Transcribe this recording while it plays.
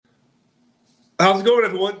How's it going,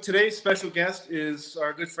 everyone? Today's special guest is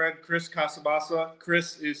our good friend Chris Casamassa.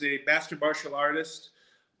 Chris is a master martial artist,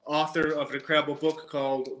 author of an incredible book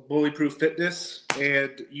called Bullyproof Fitness,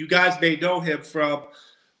 and you guys may know him from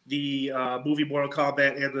the movie Mortal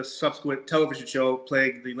Kombat and the subsequent television show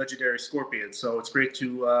playing the legendary Scorpion. So it's great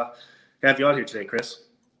to have you on here today, Chris.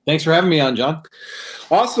 Thanks for having me on, John.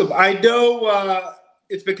 Awesome. I know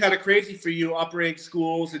it's been kind of crazy for you operating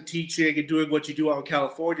schools and teaching and doing what you do out in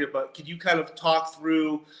California, but can you kind of talk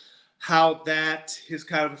through how that has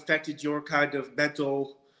kind of affected your kind of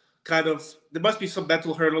mental there must be some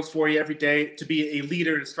mental hurdles for you every day to be a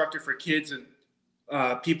leader and instructor for kids and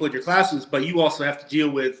people in your classes, but you also have to deal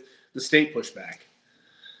with the state pushback.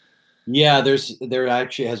 Yeah, there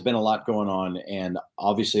actually has been a lot going on, and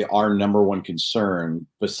obviously our number one concern,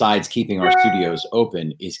 besides keeping our studios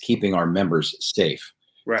open, is keeping our members safe.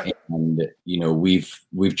 Right. And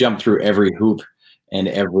we've jumped through every hoop and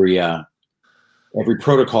every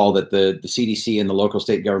protocol that the CDC and the local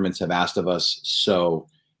state governments have asked of us. So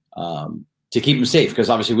to keep them safe,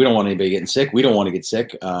 because obviously we don't want anybody getting sick. We don't want to get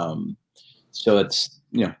sick. So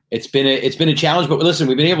it's been a challenge, but listen,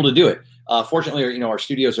 we've been able to do it. Fortunately, our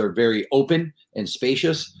studios are very open and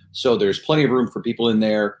spacious, so there's plenty of room for people in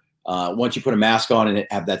there. Once you put a mask on and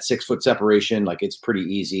have that 6-foot separation, it's pretty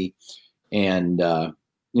easy. And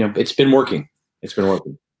it's been working. It's been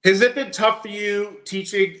working. Has it been tough for you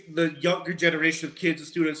teaching the younger generation of kids and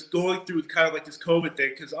students going through kind of like this COVID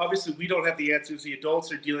thing? Because obviously we don't have the answers. The adults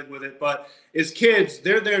are dealing with it. But as kids,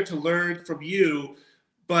 they're there to learn from you.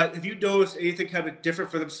 But have you noticed anything kind of different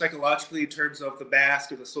for them psychologically in terms of the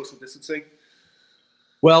mask and the social distancing?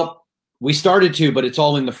 Well, we started to, but it's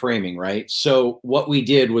all in the framing, right? So what we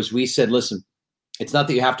did was we said, listen, it's not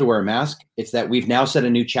that you have to wear a mask. It's that we've now set a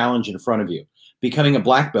new challenge in front of you. Becoming a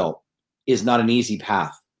black belt is not an easy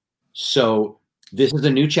path. So this is a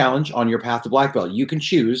new challenge on your path to black belt. You can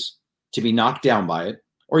choose to be knocked down by it,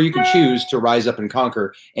 or you can choose to rise up and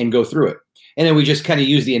conquer and go through it. And then we just kind of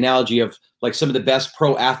use the analogy of some of the best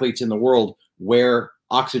pro athletes in the world wear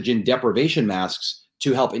oxygen deprivation masks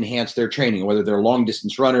to help enhance their training, whether they're long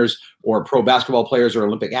distance runners or pro basketball players or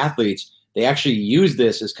Olympic athletes. They actually use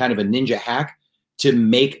this as kind of a ninja hack to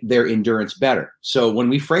make their endurance better. So when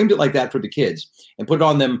we framed it like that for the kids and put it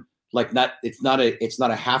on them, it's not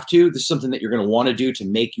a have to, this is something that you're going to want to do to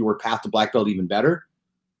make your path to black belt even better.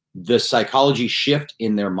 The psychology shift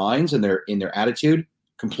in their minds and in their attitude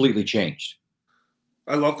completely changed.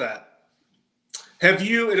 I love that. Have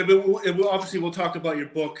you, and obviously we'll talk about your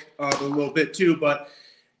book a little bit too, but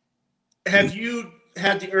have you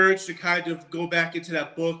had the urge to kind of go back into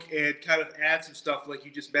that book and kind of add some stuff like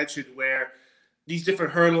you just mentioned, where these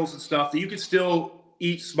different hurdles and stuff that you can still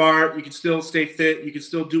eat smart, you can still stay fit, you can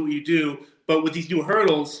still do what you do, but with these new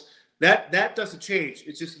hurdles, that doesn't change.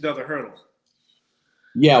 It's just another hurdle.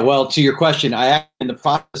 Yeah, well, to your question, I am in the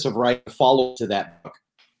process of writing a follow-up to that book.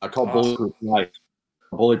 I call Bullyproof Life.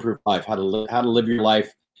 Bullyproof Life, how to live your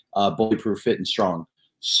life, bullyproof, fit, and strong.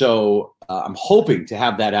 So I'm hoping to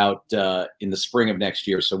have that out in the spring of next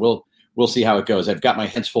year. So we'll see how it goes. I've got my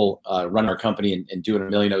hands full running our company and doing a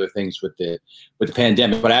million other things with the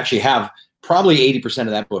pandemic, but I actually have probably 80% of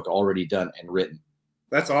that book already done and written.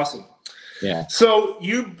 That's awesome. Yeah. So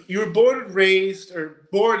you were born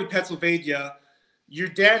in Pennsylvania. Your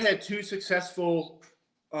dad had 2 successful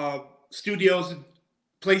studios and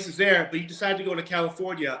places there, but you decided to go to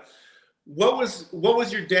California. What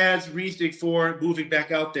was your dad's reasoning for moving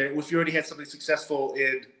back out there if you already had something successful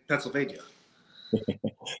in Pennsylvania?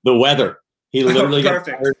 The weather. He literally got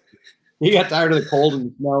tired of the cold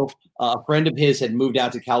and the snow. A friend of his had moved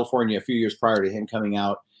out to California a few years prior to him coming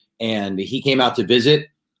out, and he came out to visit.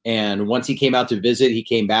 And once he came out to visit, he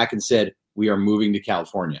came back and said, "We are moving to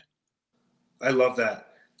California." I love that.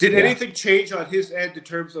 Did anything change on his end in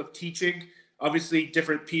terms of teaching? Obviously,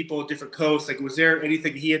 different people, different coasts. Was there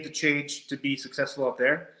anything he had to change to be successful out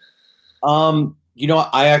there?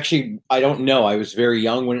 I don't know. I was very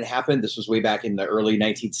young when it happened. This was way back in the early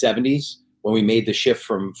 1970s when we made the shift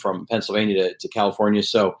from Pennsylvania to California.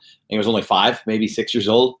 So I think I was only 5, maybe 6 years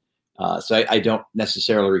old. So I don't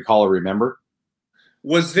necessarily recall or remember.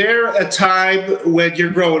 Was there a time when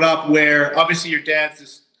you're growing up where obviously your dad's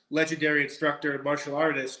this legendary instructor and martial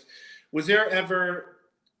artist?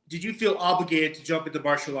 Did you feel obligated to jump into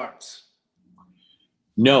martial arts?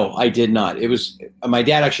 No, I did not. It was my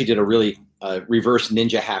dad actually did a really reverse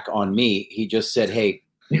ninja hack on me. He just said, "Hey,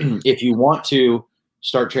 if you want to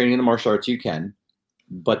start training in the martial arts, you can,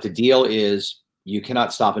 but the deal is you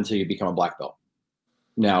cannot stop until you become a black belt."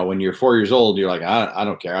 Now, when you're 4 years old, you're like, I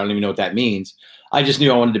don't care. I don't even know what that means. I just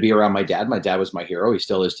knew I wanted to be around my dad. My dad was my hero. He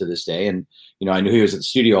still is to this day. And, I knew he was at the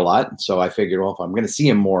studio a lot. So I figured, well, if I'm going to see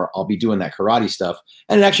him more, I'll be doing that karate stuff.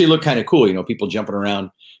 And it actually looked kind of cool, people jumping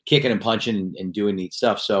around, kicking and punching and doing neat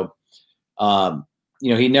stuff. So,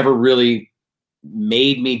 he never really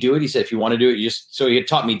made me do it. He said, if you want to do it, so he had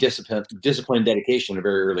taught me discipline, dedication at a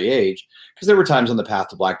very early age, because there were times on the path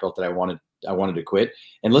to black belt that I wanted to quit.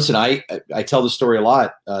 And listen, I tell the story a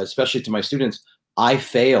lot, especially to my students. I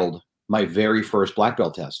failed my very first black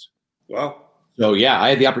belt test. Wow. So yeah, I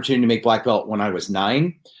had the opportunity to make black belt when I was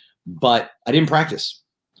 9, but I didn't practice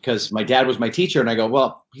because my dad was my teacher. And I go,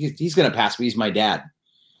 well, he's going to pass me. He's my dad.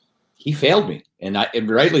 He failed me. And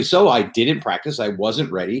rightly so. I didn't practice. I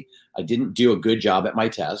wasn't ready. I didn't do a good job at my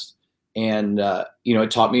test. And,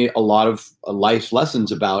 it taught me a lot of life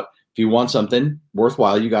lessons about, if you want something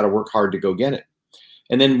worthwhile, you got to work hard to go get it.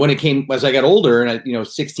 And then as I got older and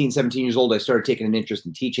 16, 17 years old, I started taking an interest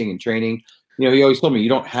in teaching and training. He always told me, you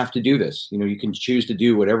don't have to do this. You can choose to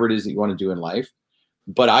do whatever it is that you want to do in life.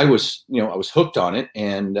 But I was hooked on it,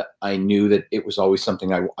 and I knew that it was always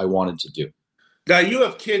something I wanted to do. Now you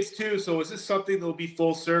have kids too. So is this something that will be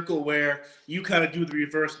full circle where you kind of do the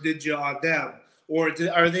reverse ninja on them, or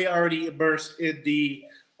are they already immersed in the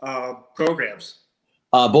programs?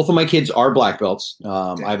 Both of my kids are black belts.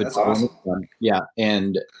 I have a daughter. Awesome. Yeah.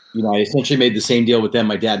 And, I essentially made the same deal with them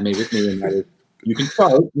my dad made with me. And that is, you can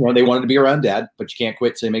start, they wanted to be around dad, but you can't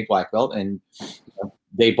quit till you make black belt. And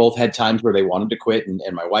they both had times where they wanted to quit. And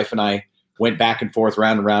my wife and I went back and forth,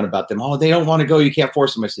 round and round about them. Oh, they don't want to go. You can't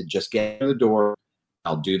force them. I said, just get in the door.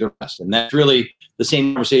 I'll do the rest. And that's really the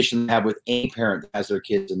same conversation I have with any parent that has their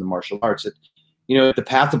kids in the martial arts. That, the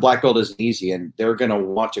path to black belt isn't easy, and they're going to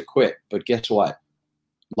want to quit. But guess what?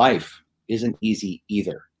 Life isn't easy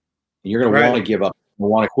either. And you're going to want to give up,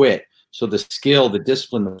 want to quit. So the skill, the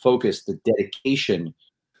discipline, the focus, the dedication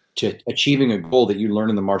to achieving a goal that you learn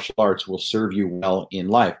in the martial arts will serve you well in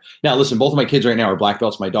life. Now, listen, both of my kids right now are black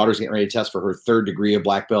belts. My daughter's getting ready to test for her 3rd degree of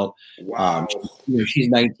black belt. Wow. She's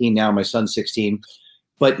 19 now. My son's 16.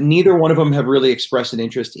 But neither one of them have really expressed an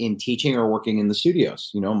interest in teaching or working in the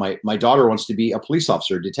studios. My daughter wants to be a police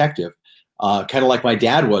officer, detective. Kind of like my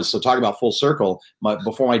dad was. So talk about full circle.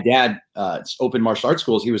 Before my dad opened martial arts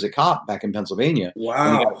schools, he was a cop back in Pennsylvania.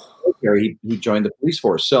 Wow. He joined the police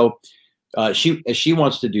force. So she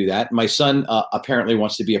wants to do that. My son apparently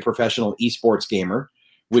wants to be a professional esports gamer,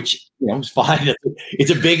 which is fine.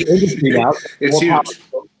 It's a big industry now. It's huge.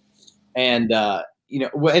 And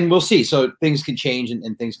and we'll see. So things can change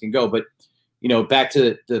and things can go. But back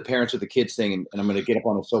to the parents with the kids thing, and I'm going to get up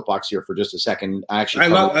on a soapbox here for just a second. I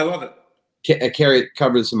love it. I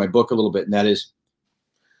cover this in my book a little bit, and that is,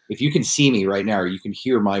 if you can see me right now, or you can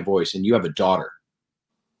hear my voice, and you have a daughter,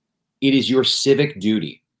 it is your civic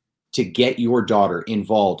duty to get your daughter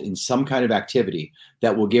involved in some kind of activity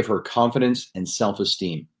that will give her confidence and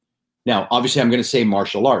self-esteem. Now, obviously, I'm going to say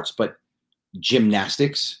martial arts, but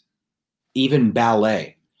gymnastics, even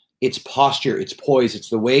ballet, it's posture, it's poise, it's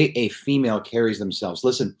the way a female carries themselves.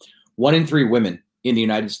 Listen, 1 in 3 women in the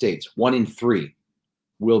United States, 1 in 3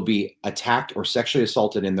 will be attacked or sexually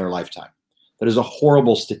assaulted in their lifetime. That is a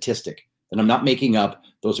horrible statistic that I'm not making up.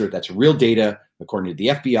 That's real data according to the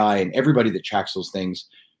FBI and everybody that tracks those things.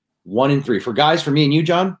 1 in 3. For guys, for me and you,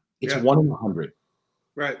 John, it's 1 in 100.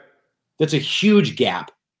 Right. That's a huge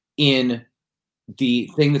gap in the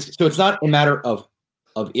thing. So it's not a matter of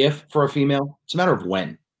if for a female, it's a matter of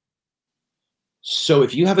when. So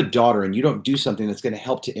if you have a daughter and you don't do something that's going to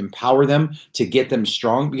help to empower them, to get them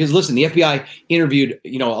strong, because listen, the FBI interviewed,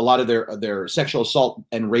 a lot of their sexual assault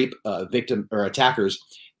and rape victim or attackers,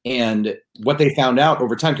 and what they found out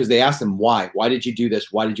over time, because they asked them why did you do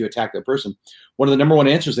this? Why did you attack that person? One of the number one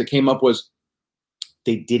answers that came up was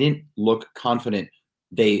they didn't look confident.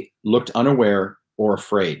 They looked unaware or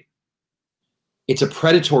afraid. It's a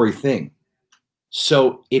predatory thing.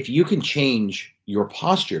 So if you can change your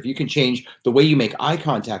posture, if you can change the way you make eye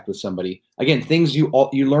contact with somebody, again, things you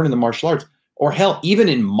learn in the martial arts, or hell, even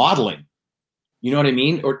in modeling, you know what I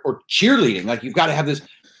mean? Or cheerleading, like you've got to have this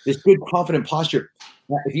good, confident posture.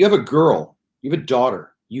 If you have a girl, you have a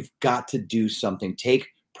daughter, you've got to do something. Take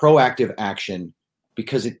proactive action,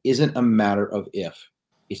 because it isn't a matter of if,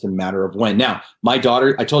 it's a matter of when. Now, my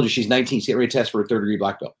daughter, I told you she's 19, she's getting ready to test for a 3rd degree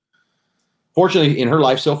black belt. Fortunately, in her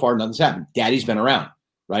life so far, nothing's happened. Daddy's been around,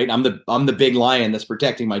 right? I'm the big lion that's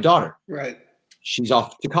protecting my daughter. Right. She's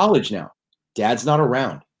off to college now. Dad's not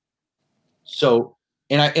around. So,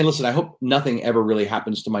 and listen, I hope nothing ever really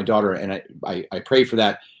happens to my daughter, and I pray for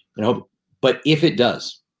that, and hope. But if it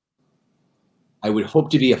does, I would hope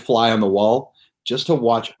to be a fly on the wall just to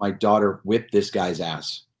watch my daughter whip this guy's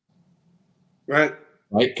ass. Right.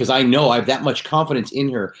 right? Because I know I have that much confidence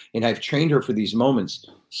in her, and I've trained her for these moments.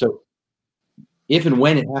 So if and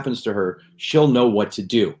when it happens to her, she'll know what to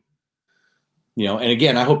do. And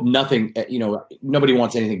again, I hope nothing, nobody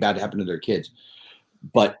wants anything bad to happen to their kids,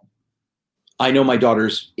 but I know my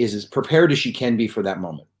daughter's is as prepared as she can be for that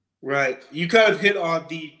moment. Right. You kind of hit on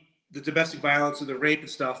the domestic violence and the rape and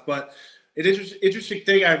stuff, but an interesting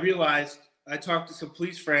thing I realized, I talked to some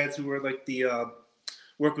police friends who were like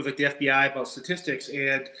work with like the FBI about statistics,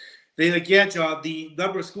 and they like, yeah, John, the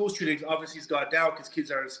number of school shootings obviously has gone down because kids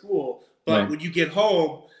are in school, but when you get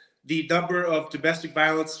home, the number of domestic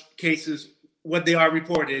violence cases, when they are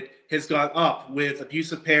reported, has gone up with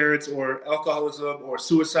abusive parents or alcoholism or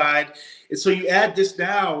suicide. And so you add this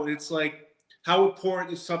now, and it's like, how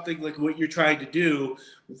important is something like what you're trying to do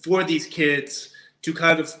for these kids to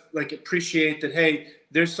kind of like appreciate that, hey,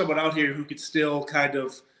 there's someone out here who could still kind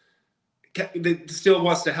of still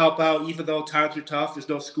wants to help out, even though times are tough, there's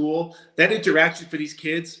no school. That interaction for these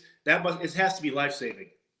kids, it has to be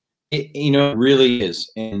life-saving. It really is.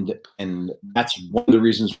 And that's one of the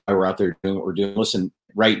reasons why we're out there doing what we're doing. Listen,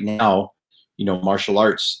 right now, martial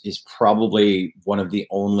arts is probably one of the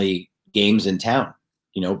only games in town.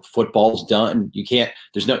 Football's done.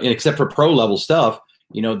 There's no, except for pro level stuff,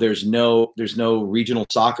 there's no regional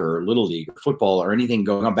soccer or little league or football or anything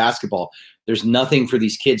going on, basketball. There's nothing for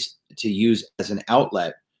these kids to use as an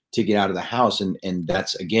outlet to get out of the house. And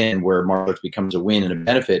that's, again, where martial arts becomes a win and a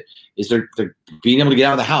benefit, is they're being able to get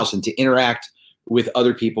out of the house and to interact with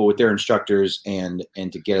other people, with their instructors, and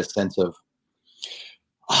to get a sense of,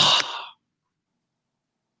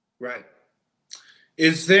 Right.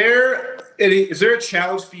 Is there a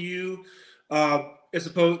challenge for you, as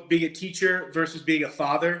opposed to being a teacher versus being a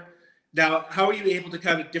father? Now, how are you able to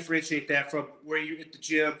kind of differentiate that from where you're at the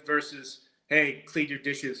gym versus, hey, clean your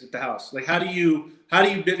dishes at the house? Like, how do you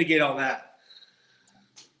mitigate all that?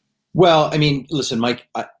 Well, I mean, listen, Mike,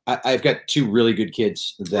 I've got two really good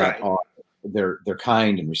kids that are, they're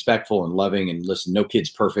kind and respectful and loving, and listen, no kid's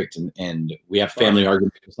perfect. And we have family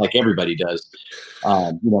arguments like everybody does.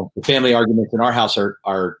 The family arguments in our house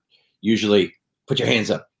are usually put your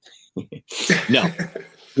hands up. No.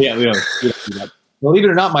 Yeah. We don't do that. Believe it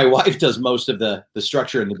or not, my wife does most of the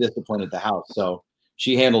structure and the discipline at the house. So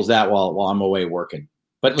she handles that while I'm away working.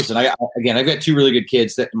 But listen, I've got two really good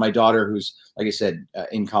kids. That my daughter, who's, like I said,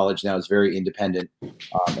 in college now, is very independent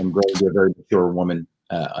and growing to a very mature woman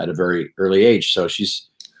at a very early age. So she's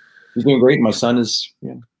doing great. My son is,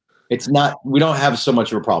 we don't have so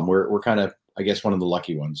much of a problem. We're kind of, I guess, one of the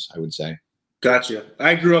lucky ones, I would say. Gotcha.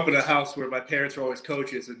 I grew up in a house where my parents were always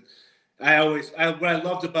coaches, and what I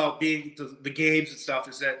loved about being the games and stuff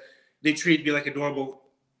is that they treated me like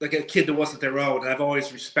a kid that wasn't their own. And I've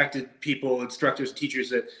always respected people, instructors, and teachers,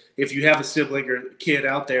 that if you have a sibling or kid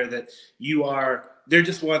out there, that they're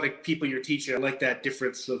just one of the people you're teaching. I like that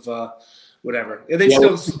difference of whatever. And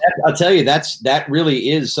I'll tell you, that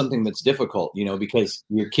really is something that's difficult, because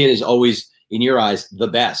your kid is always, in your eyes, the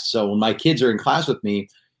best. So when my kids are in class with me,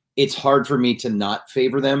 it's hard for me to not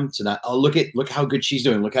favor them, to not, look how good she's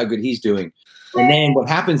doing, look how good he's doing. And then what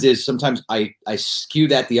happens is sometimes I skew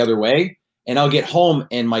that the other way, and I'll get home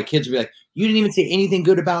and my kids will be like, you didn't even say anything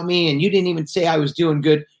good about me, and you didn't even say I was doing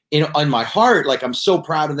good. On my heart, like, I'm so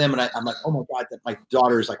proud of them, and I'm like, oh my God, that my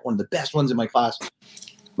daughter is like one of the best ones in my class.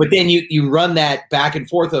 But then you run that back and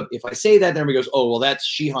forth of, if I say that, then everybody goes, oh, well, that's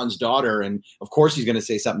Shihan's daughter, and of course he's going to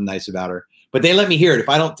say something nice about her. But they let me hear it. If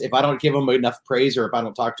I don't give them enough praise, or if I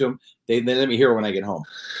don't talk to them, they let me hear it when I get home.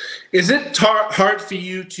 Is it hard for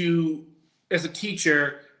you to, as a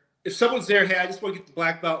teacher, if someone's there, hey, I just want to get the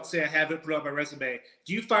black belt, say I have it, put it on my resume,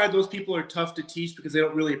 do you find those people are tough to teach because they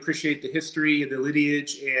don't really appreciate the history and the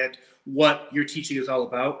lineage and what your teaching is all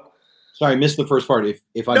about? Sorry, I missed the first part. Is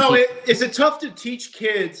it tough to teach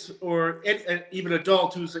kids or even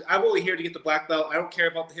adults who's like, I'm only here to get the black belt. I don't care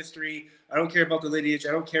about the history. I don't care about the lineage.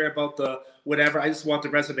 I don't care about the whatever. I just want the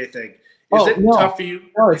resume thing. Is it tough for you?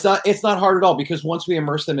 No, it's not. It's not hard at all, because once we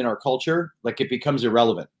immerse them in our culture, like, it becomes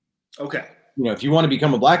irrelevant. Okay. If you want to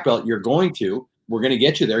become a black belt, we're going to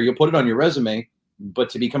get you there. You'll put it on your resume, but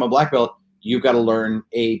to become a black belt, you've got to learn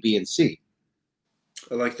A, B, and C.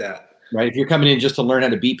 I like that. Right. If you're coming in just to learn how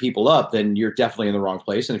to beat people up, then you're definitely in the wrong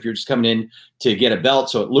place. And if you're just coming in to get a belt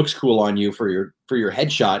so it looks cool on you for your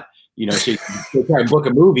headshot, so you can try and book a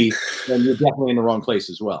movie, then you're definitely in the wrong place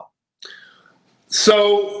as well.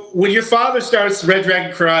 So when your father starts Red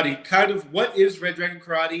Dragon Karate, kind of what is Red Dragon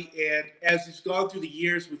Karate? And as it's gone through the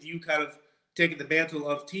years with you kind of taking the mantle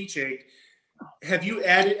of teaching, have you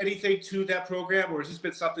added anything to that program, or has this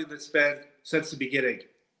been something that's been since the beginning?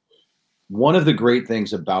 one of the great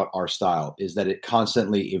things about our style is that it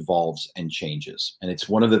constantly evolves and changes. And it's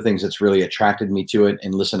one of the things that's really attracted me to it.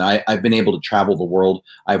 And listen, I've been able to travel the world.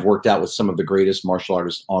 I've worked out with some of the greatest martial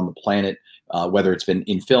artists on the planet, whether it's been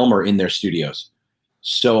in film or in their studios.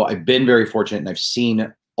 So I've been very fortunate, and I've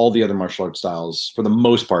seen all the other martial art styles for the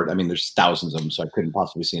most part. I mean, there's thousands of them, so I couldn't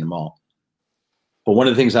possibly see them all. But one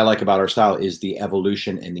of the things I like about our style is the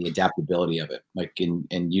evolution and the adaptability of it.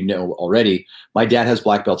 And you know already, my dad has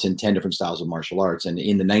black belts in 10 different styles of martial arts. And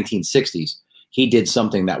in the 1960s, he did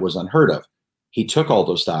something that was unheard of. He took all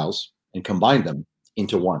those styles and combined them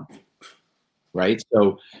into one, right?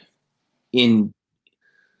 So well,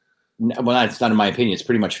 that's not in my opinion, it's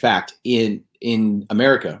pretty much fact. In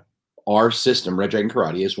America, our system, Red Dragon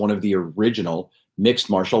Karate, is one of the original mixed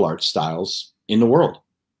martial arts styles in the world.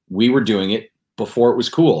 We were doing it before it was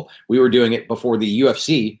cool. We were doing it before the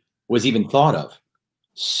UFC was even thought of.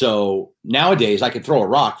 So nowadays I could throw a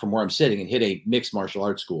rock from where I'm sitting and hit a mixed martial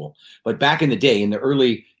arts school. But back in the day, in the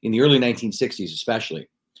early 1960s especially,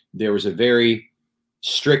 there was a very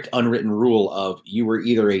strict unwritten rule of you were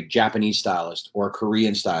either a Japanese stylist or a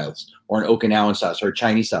Korean stylist or an Okinawan stylist or a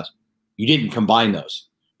Chinese stylist. You didn't combine those.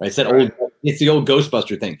 Right? It's the old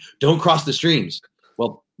Ghostbuster thing. Don't cross the streams.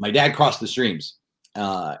 Well, my dad crossed the streams.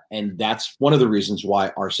 And that's one of the reasons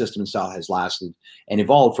why our system and style has lasted and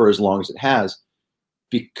evolved for as long as it has,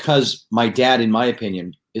 because my dad, in my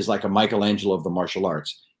opinion, is like a Michelangelo of the martial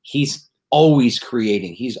arts. He's always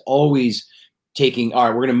creating. He's always taking, all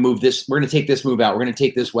right, we're going to move this. We're going to take this move out. We're going to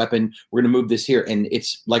take this weapon. We're going to move this here. And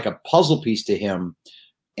it's like a puzzle piece to him.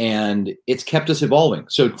 And it's kept us evolving.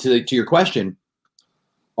 So to your question,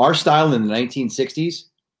 our style in the 1960s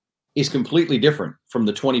is completely different from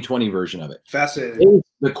the 2020 version of it. Fascinating.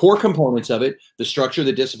 The core components of it, the structure,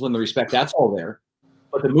 the discipline, the respect, that's all there.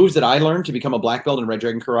 But the moves that I learned to become a black belt in Red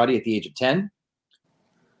Dragon Karate at the age of 10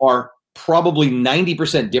 are probably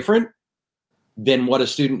 90% different than what a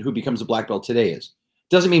student who becomes a black belt today is.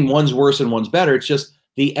 Doesn't mean one's worse and one's better. It's just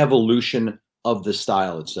the evolution of the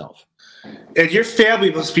style itself. And your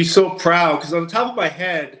family must be so proud, because on the top of my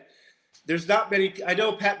head, there's not many. I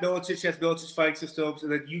know Pat Miletich has Miletich fighting systems,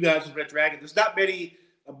 and then you guys with Red Dragon. There's not many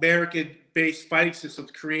American-based fighting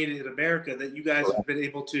systems created in America that you guys have been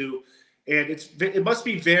able to. And it must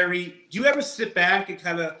be very. Do you ever sit back and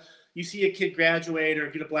kind of, you see a kid graduate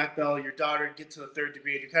or get a black belt, or your daughter get to the third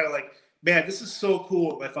degree, and you're kind of like, man, this is so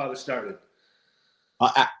cool what my father started.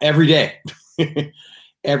 Every day,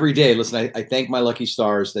 every day. Listen, I thank my lucky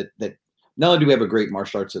stars that not only do we have a great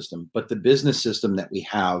martial arts system, but the business system that we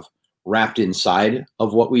have wrapped inside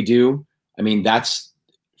of what we do. I mean, that's,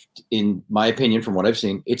 in my opinion, from what I've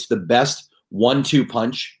seen, it's the best 1-2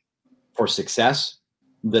 punch for success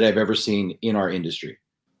that I've ever seen in our industry,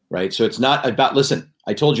 right? So it's not about, listen,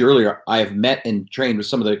 I told you earlier, I have met and trained with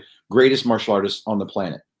some of the greatest martial artists on the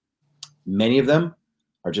planet. Many of them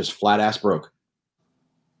are just flat ass broke.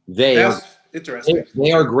 That's interesting.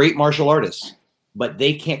 They are great martial artists, but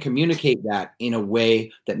they can't communicate that in a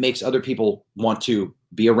way that makes other people want to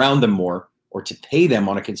be around them more or to pay them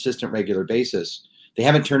on a consistent, regular basis. They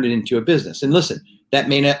haven't turned it into a business. And listen, that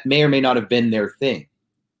may or may not have been their thing,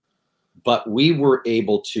 but we were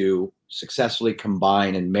able to successfully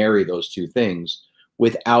combine and marry those two things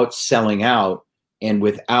without selling out and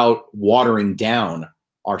without watering down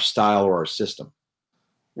our style or our system.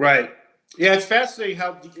 Right. Yeah, it's fascinating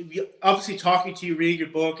how, obviously, talking to you, reading your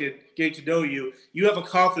book, and getting to know you, you have a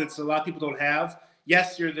confidence that a lot of people don't have.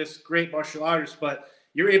 Yes, you're this great martial artist, but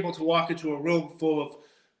you're able to walk into a room full of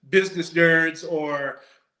business nerds or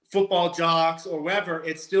football jocks or whatever,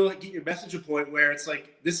 and still get your message a point where it's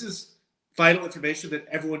like, this is vital information that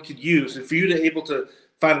everyone could use. And for you to able to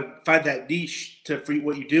find that niche for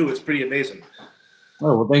what you do is pretty amazing.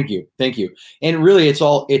 Oh, well, thank you. Thank you. And really, it's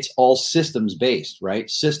all systems based, right?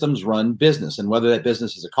 Systems run business. And whether that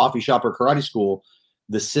business is a coffee shop or karate school,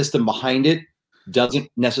 the system behind it doesn't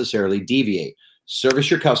necessarily deviate. Service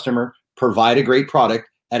your customer, provide a great product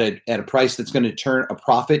at a price that's going to turn a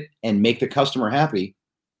profit and make the customer happy.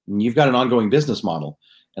 And you've got an ongoing business model.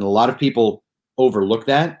 And a lot of people overlook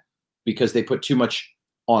that because they put too much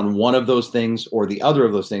on one of those things or the other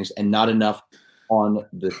of those things and not enough on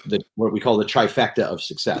the what we call the trifecta of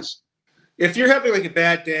success. If you're having like a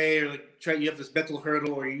bad day or you have this mental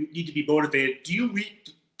hurdle or you need to be motivated, do you read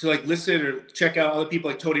to like listen or check out other people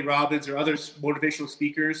like Tony Robbins or other motivational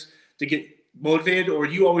speakers to get motivated, or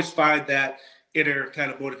do you always find that inner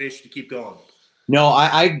kind of motivation to keep going? No,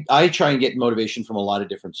 I try and get motivation from a lot of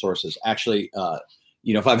different sources. Actually,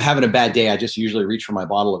 if I'm having a bad day, I just usually reach for my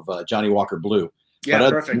bottle of Johnny Walker Blue. Yeah,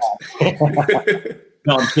 perfect.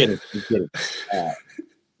 No, I'm kidding.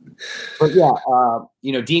 But yeah,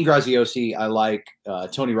 you know, Dean Graziosi, I like.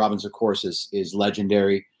 Tony Robbins, of course, is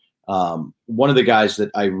legendary. One of the guys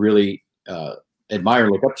that I really admire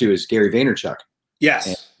and look up to is Gary Vaynerchuk. And,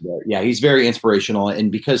 Yes. yeah, he's very inspirational.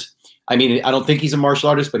 And because, I mean, I don't think he's a martial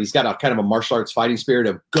artist, but he's got a kind of a martial arts fighting spirit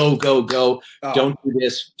of go, go, go. Oh. Don't do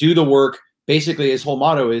this, do the work. Basically, his whole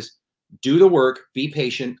motto is do the work, be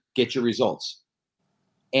patient, get your results.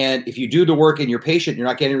 And if you do the work and you're patient, you're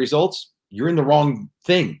not getting results, you're in the wrong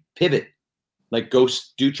thing. Pivot, like go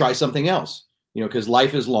try something else. You know, because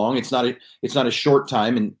life is long. It's not a short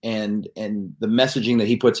time. And the messaging that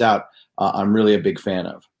he puts out, I'm really a big fan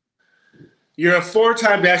of. You're a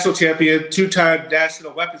 4-time national champion, 2-time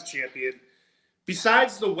national weapons champion.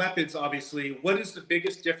 Besides the weapons, obviously, what is the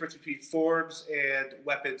biggest difference between forms and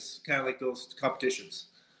weapons, kind of like those competitions?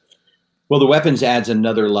 Well, the weapons adds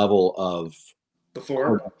another level of the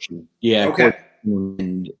form. Production. Yeah. Okay.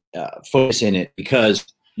 And focus in it, because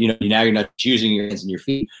you know now you're not using your hands and your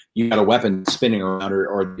feet. You got a weapon spinning around,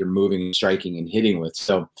 or you're moving and striking and hitting with.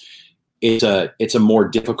 So it's a more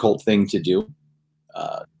difficult thing to do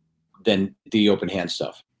than the open hand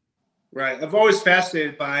stuff. Right. I've always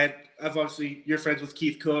fascinated by it. Obviously, you're friends with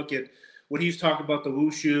Keith Cook, and when he's talking about the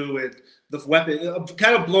wushu and the weapon, I'm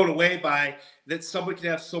kind of blown away by that someone can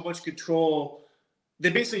have so much control. They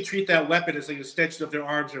basically treat that weapon as like an extension of their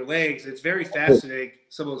arms or legs. It's very fascinating,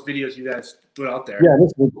 some of those videos you guys put out there. Yeah,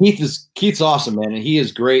 listen, Keith's awesome, man, and he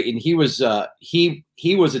is great. And he was he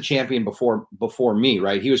was a champion before me,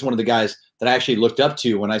 right? He was one of the guys that I actually looked up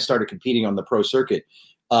to when I started competing on the pro circuit.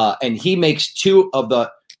 And he makes two of the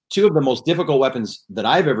most difficult weapons that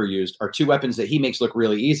I've ever used are two weapons that he makes look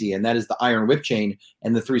really easy, and that is the iron whip chain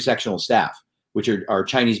and the 3-sectional staff, which are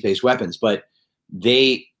Chinese-based weapons. But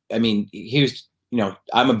he was, you know,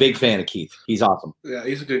 I'm a big fan of Keith. He's awesome. Yeah,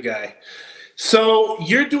 he's a good guy. So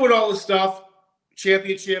you're doing all this stuff,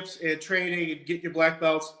 championships and training and getting your black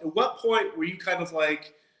belts. At what point were you kind of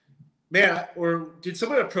like, man, or did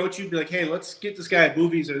someone approach you and be like, hey, let's get this guy in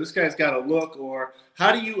movies, or this guy's got a look, or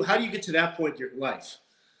how do you get to that point in your life?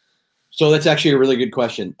 So that's actually a really good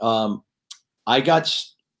question. I got,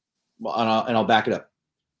 and I'll back it up.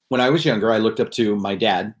 When I was younger, I looked up to my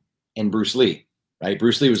dad and Bruce Lee, right?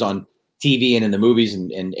 Bruce Lee was on TV and in the movies,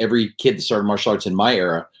 and every kid that started martial arts in my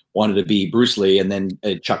era wanted to be Bruce Lee and then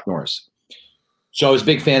Chuck Norris. So I was a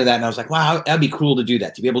big fan of that, and I was like, wow, that'd be cool to do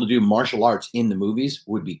that. To be able to do martial arts in the movies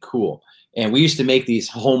would be cool. And we used to make these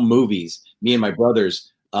home movies, me and my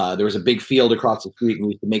brothers. There was a big field across the street, and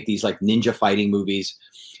we used to make these like ninja fighting movies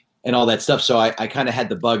and all that stuff. So I kind of had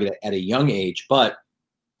the bug at a young age. But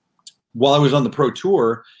while I was on the pro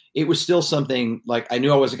tour, it was still something like I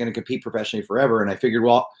knew I wasn't going to compete professionally forever. And I figured,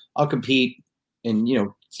 well, I'll compete and, you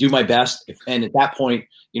know, do my best. And at that point,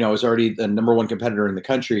 you know, I was already the #1 competitor in the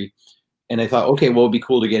country. And I thought, okay, well, it'd be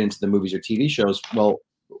cool to get into the movies or TV shows. Well,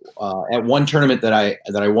 at one tournament that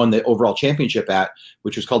I won the overall championship at,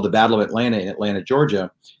 which was called the Battle of Atlanta in Atlanta,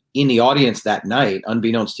 Georgia, in the audience that night,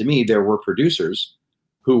 unbeknownst to me, there were producers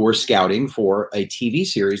who were scouting for a TV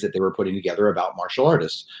series that they were putting together about martial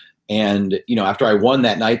artists. And, you know, after I won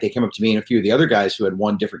that night, they came up to me and a few of the other guys who had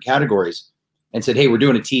won different categories and said, hey, we're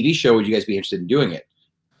doing a TV show. Would you guys be interested in doing it?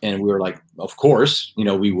 And we were like, of course, you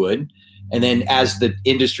know, we would. And then as the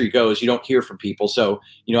industry goes, you don't hear from people. So,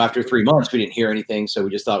 you know, after 3 months, we didn't hear anything. So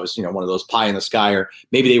we just thought it was, you know, one of those pie in the sky, or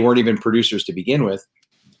maybe they weren't even producers to begin with.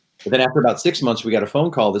 But then after about 6 months, we got a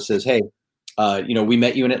phone call that says, hey, you know, we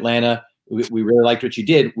met you in Atlanta. We really liked what you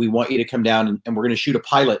did. We want you to come down and we're going to shoot a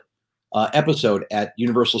pilot episode at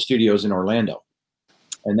Universal Studios in Orlando.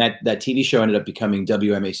 And that TV show ended up becoming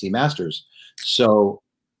WMAC Masters. So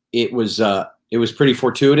it was pretty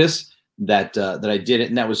fortuitous that I did it.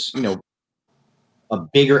 And that was, you know, a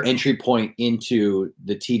bigger entry point into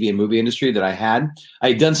the TV and movie industry that I had.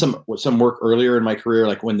 I had done some work earlier in my career,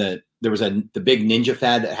 like when there was the big ninja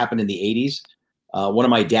fad that happened in the 80s. One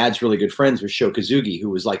of my dad's really good friends was Sho Kazugi, who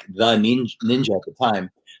was like the ninja at the time.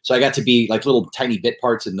 So I got to be like little tiny bit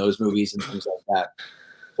parts in those movies and things like that.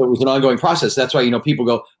 So it was an ongoing process. That's why, you know, people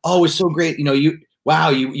go, oh, it's so great. You know, you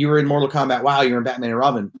were in Mortal Kombat. Wow, you were in Batman and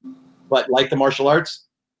Robin. But like the martial arts,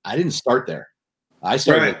 I didn't start there. I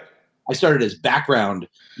started as background,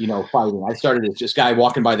 you know, fighting. I started as just guy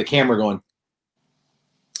walking by the camera going,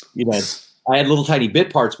 you know, I had little tiny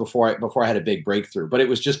bit parts before I had a big breakthrough, but it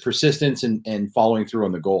was just persistence and following through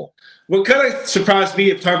on the goal. What kind of surprised me,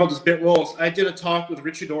 if talking about those bit roles, I did a talk with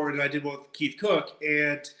Richard Norton and I did one with Keith Cook,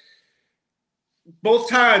 and both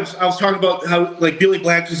times I was talking about how like Billy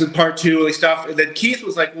Blanks was in part 2 and stuff, and then Keith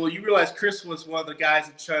was like, well, you realize Chris was one of the guys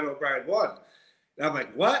that China O'Brien won. And I'm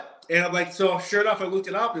like, what? And I'm like, so sure enough, I looked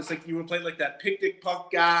it up. It's like you were playing like that picnic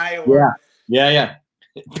punk guy. Or... Yeah.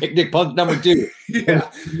 Picnic Punk number 2.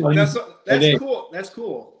 Yeah, that's cool. That's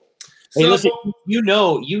cool. Hey, So, listen, you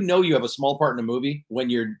know you have a small part in a movie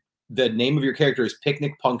when the name of your character is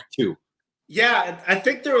Picnic Punk 2. yeah, and I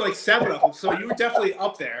think there were like 7 of them, so you were definitely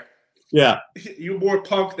up there. Yeah. You were more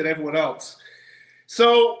punk than everyone else.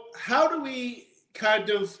 So how do we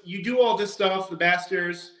you do all this stuff, the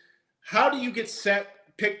Masters, how do you get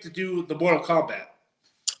picked to do the Mortal Kombat?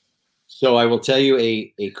 So I will tell you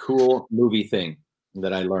a cool movie thing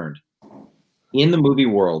that I learned. In the movie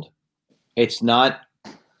world, it's not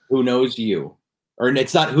who knows you, or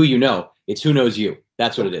it's not who you know, it's who knows you.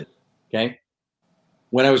 That's what it is, okay?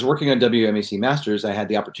 When I was working on WMAC Masters, I had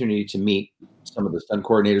the opportunity to meet some of the stunt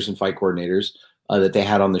coordinators and fight coordinators that they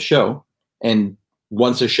had on the show. And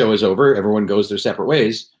once the show is over, everyone goes their separate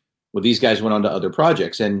ways. Well, these guys went on to other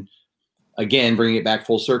projects. And again, bringing it back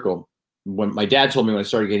full circle, when my dad told me when I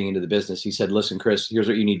started getting into the business, he said, listen, Chris, here's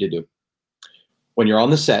what you need to do. When you're on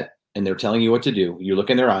the set and they're telling you what to do, you look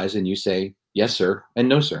in their eyes and you say, yes, sir, and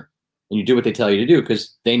no, sir. And you do what they tell you to do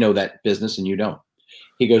because they know that business and you don't.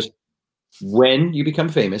 He goes, when you become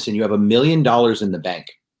famous and you have $1 million in the bank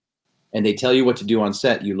and they tell you what to do on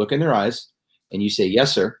set, you look in their eyes and you say,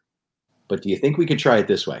 yes, sir, but do you think we could try it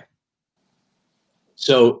this way?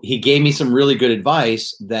 So he gave me some really good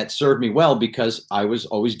advice that served me well because I was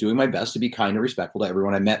always doing my best to be kind and respectful to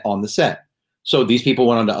everyone I met on the set. So these people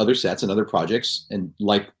went on to other sets and other projects, and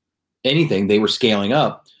like anything, they were scaling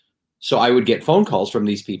up. So I would get phone calls from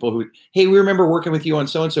these people who, hey, we remember working with you on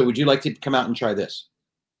so-and-so. Would you like to come out and try this?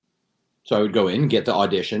 So I would go in, get the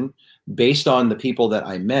audition based on the people that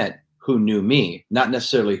I met who knew me, not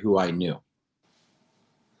necessarily who I knew.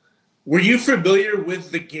 Were you familiar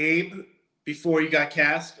with the game before you got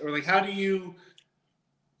cast? Or like, how do you,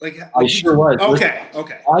 like, I sure was.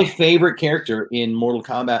 Okay. My favorite character in Mortal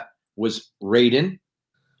Kombat was Raiden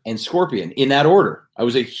and Scorpion in that order. I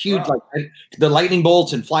was a huge, the lightning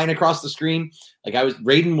bolts and flying across the screen. Like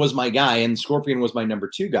Raiden was my guy and Scorpion was my number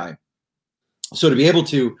 2 guy. So to be able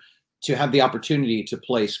to have the opportunity to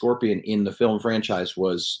play Scorpion in the film franchise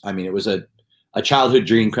was, I mean, it was a childhood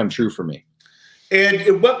dream come true for me. And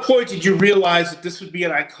at what point did you realize that this would be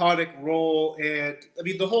an iconic role? And I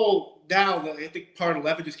mean, the whole, now I think Part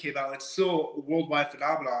 11 just came out. It's still a worldwide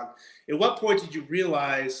phenomenon. At what point did you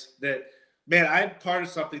realize that, man, I'm part of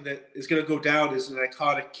something that is going to go down as an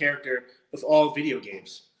iconic character of all video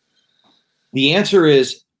games? The answer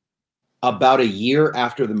is about a year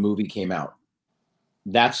after the movie came out.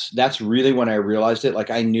 That's really when I realized it. Like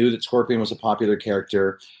I knew that Scorpion was a popular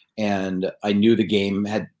character and I knew the game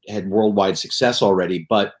had worldwide success already.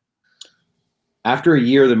 But after a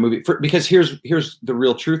year, the movie, because here's the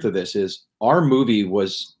real truth of this is our movie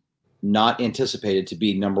was not anticipated to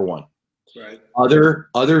be number 1. Right.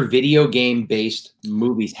 Other video game based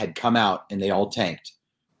movies had come out and they all tanked.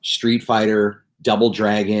 Street Fighter, Double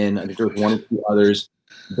Dragon, I think there was 1 or 2 others.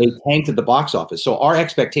 They tanked at the box office. So our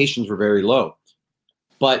expectations were very low.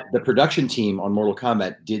 But the production team on Mortal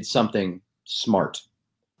Kombat did something smart.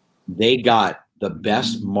 They got the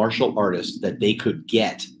best martial artists that they could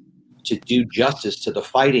get to do justice to the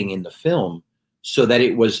fighting in the film so that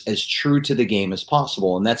it was as true to the game as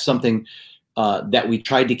possible. And that's something that we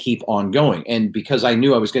tried to keep on going. And because I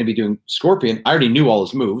knew I was going to be doing Scorpion, I already knew all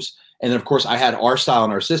his moves. And then, of course, I had our style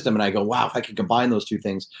and our system. And I go, wow, if I could combine those 2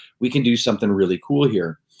 things, we can do something really cool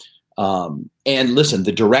here. And listen,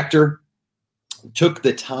 the director took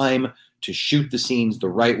the time to shoot the scenes the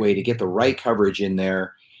right way, to get the right coverage in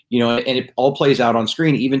there, you know, and it all plays out on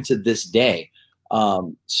screen even to this day.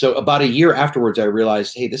 So about a year afterwards, I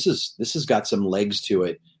realized, hey, this has got some legs to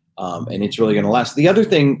it, and it's really going to last. The other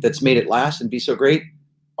thing that's made it last and be so great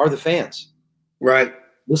are the fans. Right.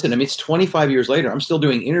 Listen, I mean, it's 25 years later. I'm still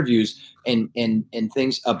doing interviews and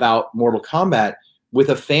things about Mortal Kombat with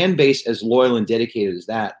a fan base as loyal and dedicated as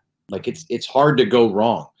that. Like it's hard to go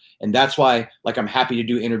wrong. And that's why, like, I'm happy to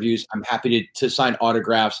do interviews. I'm happy to sign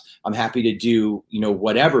autographs. I'm happy to do, you know,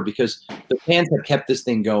 whatever, because the fans have kept this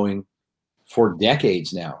thing going for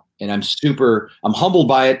decades now. And I'm humbled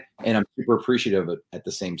by it, and I'm super appreciative of it at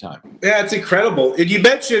the same time. Yeah, it's incredible. And you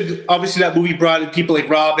mentioned, obviously, that movie brought in people like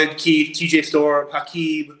Robin, Keith, TJ Storm,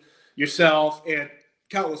 Hakeem, yourself, and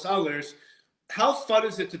countless others. How fun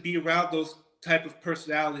is it to be around those type of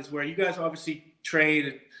personalities where you guys obviously train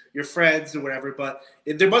and your friends or whatever, but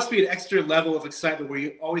there must be an extra level of excitement where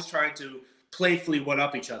you're always trying to playfully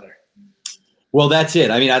one-up each other. Well, that's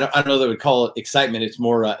it. I mean, I don't know that I would call it excitement. It's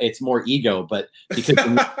more ego, but because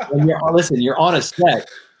when you're on a set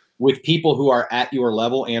with people who are at your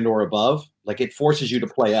level and or above, like it forces you to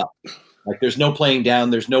play up. Like there's no playing down.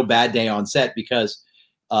 There's no bad day on set because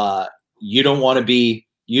you don't want to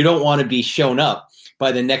be shown up.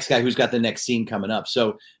 by the next guy who's got the next scene coming up.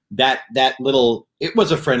 So that little, it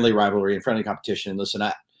was a friendly rivalry and friendly competition. And listen,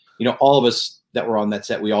 all of us that were on that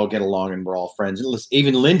set, we all get along and we're all friends. And listen,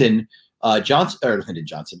 even Lyndon Ashby,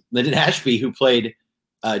 who played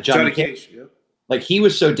Johnny Cage. Yep. Like, he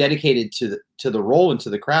was so dedicated to the role and to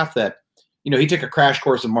the craft that, he took a crash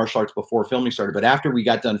course in martial arts before filming started. But after we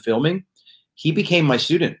got done filming, he became my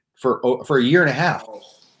student for a year and a half.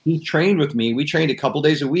 He trained with me. We trained a couple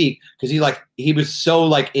days a week because he was so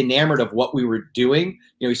like enamored of what we were doing.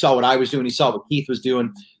 He saw what I was doing. He saw what Keith was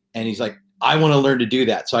doing. And he's like, I want to learn to do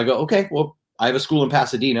that. So I go, okay, well, I have a school in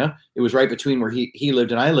Pasadena. It was right between where he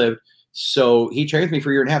lived and I lived. So he trained with me for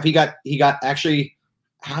a year and a half. He got actually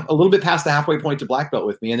a little bit past the halfway point to black belt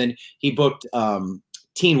with me. And then he booked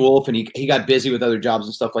Teen Wolf, and he got busy with other jobs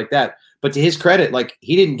and stuff like that. But to his credit, like,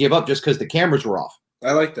 he didn't give up just because the cameras were off.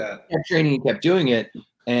 I like that. He kept training and kept doing it.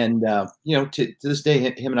 And, to this day,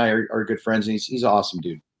 him and I are good friends, and he's an awesome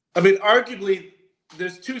dude. I mean, arguably,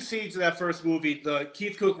 there's two scenes in that first movie, the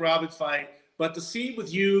Keith Cook-Robin fight, but the scene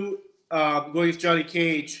with you going against Johnny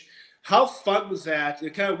Cage, how fun was that?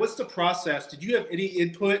 And kind of, what's the process? Did you have any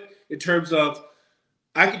input in terms of,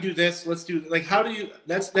 I can do this, let's do, like, how do you,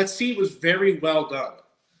 that scene was very well done.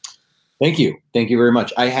 Thank you. Thank you very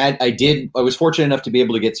much. I was fortunate enough to be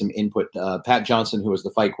able to get some input. Pat Johnson, who was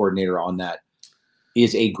the fight coordinator on that,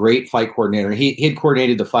 is a great fight coordinator. He had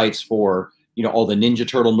coordinated the fights for, all the Ninja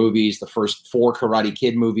Turtle movies, the first 4 Karate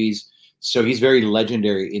Kid movies. So he's very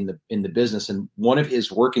legendary in the business. And one of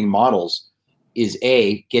his working models is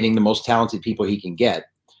A, getting the most talented people he can get,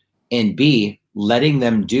 and B, letting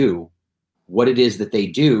them do what it is that they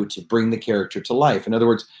do to bring the character to life. In other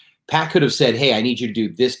words, Pat could have said, hey, I need you to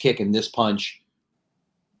do this kick and this punch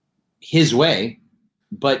his way,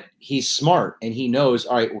 but he's smart and he knows,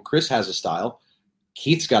 all right, well, Chris has a style.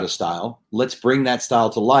 Keith's got a style. Let's bring that style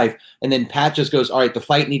to life. And then Pat just goes, all right, the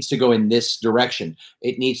fight needs to go in this direction.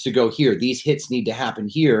 It needs to go here. These hits need to happen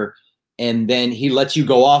here. And then he lets you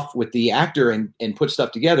go off with the actor and put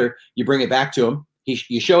stuff together. You bring it back to him.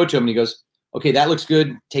 You show it to him and he goes, okay, that looks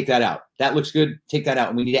good. Take that out. That looks good. Take that out.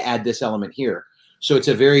 And we need to add this element here. So it's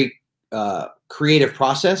a very creative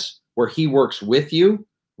process where he works with you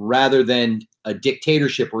rather than a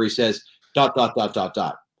dictatorship where he says ...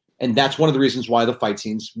 And that's one of the reasons why the fight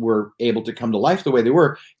scenes were able to come to life the way they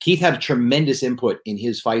were. Keith had a tremendous input in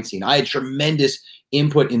his fight scene. I had tremendous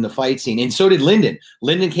input in the fight scene, and so did Lyndon.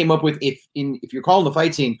 Lyndon came up with, if you're calling the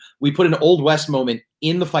fight scene, we put an Old West moment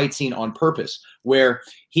in the fight scene on purpose, where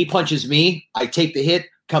he punches me, I take the hit,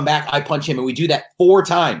 come back, I punch him, and we do that 4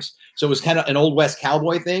 times. So it was kind of an Old West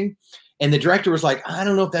cowboy thing. And the director was like, I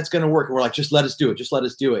don't know if that's going to work. And we're like, just let us do it. Just let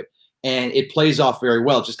us do it. And it plays off very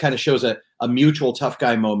well. It just kind of shows a mutual tough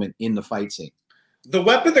guy moment in the fight scene. The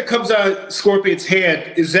weapon that comes out of Scorpion's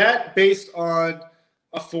hand, is that based on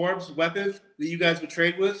a Forbes weapon that you guys would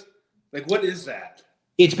trade with? Like, what is that?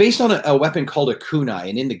 It's based on a weapon called a kunai.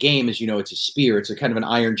 And in the game, as you know, it's a spear. It's a kind of an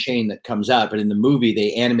iron chain that comes out. But in the movie,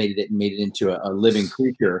 they animated it and made it into a living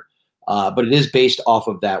creature. But it is based off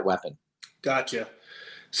of that weapon. Gotcha.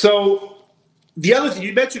 So the other thing,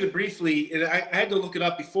 you mentioned it briefly, and I had to look it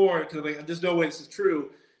up before because like, there's no way this is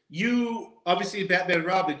true. You, obviously in Batman and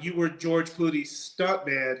Robin, you were George Clooney's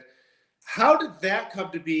stuntman. How did that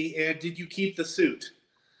come to be, and did you keep the suit?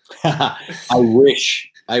 I wish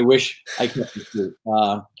I kept the suit.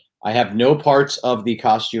 I have no parts of the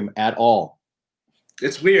costume at all.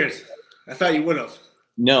 It's weird. I thought you would have.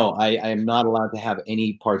 No, I am not allowed to have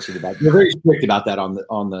any parts of the back. They're very strict about that on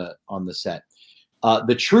the set.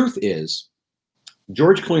 The truth is,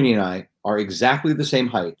 George Clooney and I are exactly the same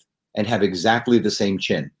height and have exactly the same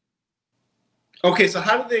chin. Okay, so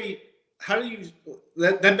how do you?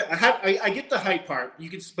 I get the height part. You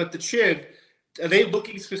can, but the chin. Are they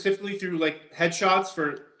looking specifically through like headshots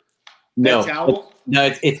for no, that towel? No,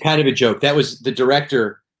 it's kind of a joke. That was the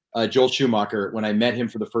director, Joel Schumacher. When I met him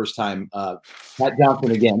for the first time, Pat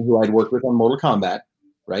Johnson again, who I'd worked with on Mortal Kombat.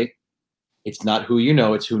 Right? It's not who you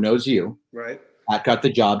know; it's who knows you. Right. Pat got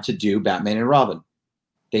the job to do Batman and Robin.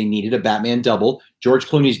 They needed a Batman double. George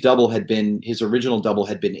Clooney's his original double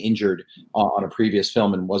had been injured on a previous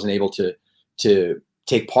film and wasn't able to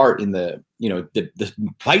take part in the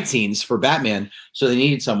fight scenes for Batman. So they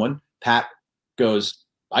needed someone. Pat goes,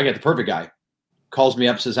 I got the perfect guy. Calls me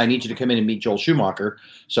up, says, I need you to come in and meet Joel Schumacher.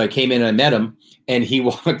 So I came in and I met him, and he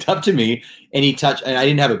walked up to me and and I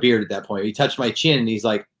didn't have a beard at that point. He touched my chin and he's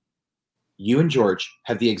like, you and George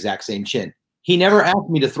have the exact same chin. He never asked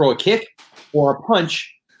me to throw a kick or a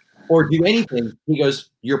punch or do anything. He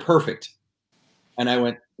goes, you're perfect. And I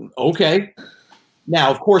went, okay.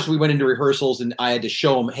 Now, of course, we went into rehearsals and I had to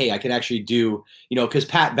show him, hey, I can actually do, because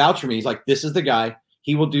Pat vouched for me. He's like, this is the guy.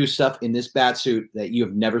 He will do stuff in this bat suit that you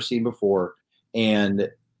have never seen before. And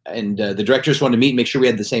the directors wanted to meet and make sure we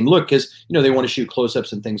had the same look because, they want to shoot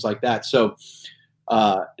close-ups and things like that. So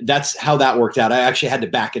that's how that worked out. I actually had to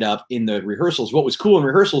back it up in the rehearsals. What was cool in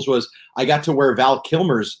rehearsals was I got to wear Val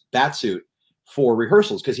Kilmer's bat suit for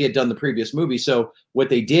rehearsals because he had done the previous movie. So what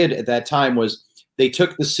they did at that time was they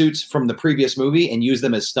took the suits from the previous movie and used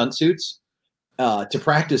them as stunt suits to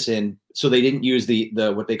practice in. So they didn't use the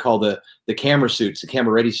what they call the camera suits, the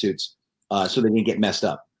camera ready suits, so they didn't get messed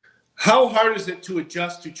up. How hard is it to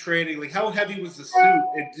adjust to training? Like, how heavy was the suit,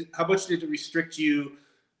 and how much did it restrict you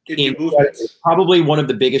in your movements? Probably one of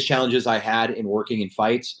the biggest challenges I had in working in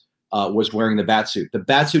fights was wearing the bat suit. The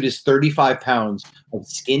bat suit is 35 pounds of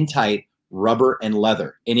skin tight rubber and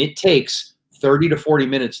leather, and it takes 30 to 40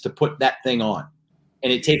 minutes to put that thing on,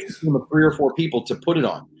 and it takes a team of 3 or 4 people to put it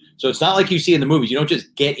on. So it's not like you see in the movies. You don't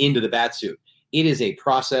just get into the bat suit. It is a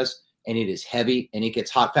process, and it is heavy, and it gets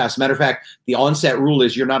hot fast. Matter of fact, the on-set rule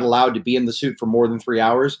is you're not allowed to be in the suit for more than 3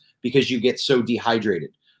 hours because you get so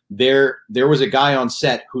dehydrated. There was a guy on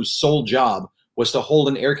set whose sole job was to hold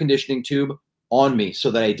an air conditioning tube on me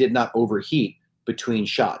so that I did not overheat between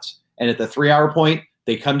shots. And at the 3-hour point,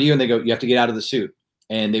 they come to you and they go, you have to get out of the suit.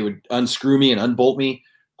 And they would unscrew me and unbolt me.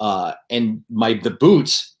 And the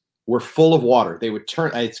boots were full of water. They would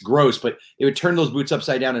turn, it's gross, but they would turn those boots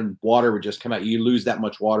upside down and water would just come out. You lose that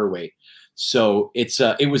much water weight. So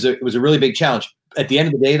it was a really big challenge. At the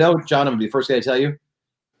end of the day though, John, I'm gonna be the first guy to tell you,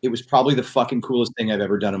 it was probably the fucking coolest thing I've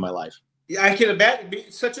ever done in my life. Yeah, I can imagine.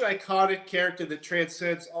 It's such an iconic character that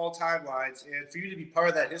transcends all timelines. And for you to be part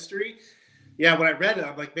of that history, yeah, when I read it,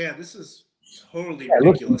 I'm like, man, this is totally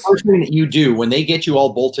ridiculous. Look, the first thing that you do when they get you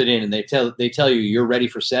all bolted in and they tell you you're ready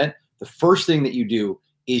for set, the first thing that you do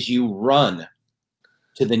is you run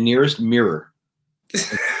to the nearest mirror, and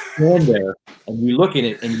stand there, and you look in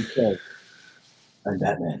it and you say, I'm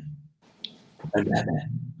Batman. I'm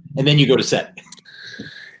Batman. And then you go to set.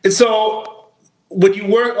 And so when you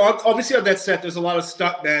work, obviously on that set, there's a lot of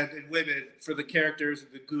stuntmen and women for the characters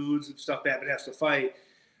and the goons and stuff Batman has to fight.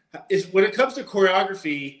 When it comes to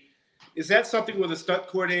choreography, is that something where the stunt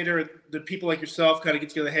coordinator and the people like yourself kind of get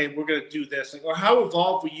together, hey, we're going to do this? Or how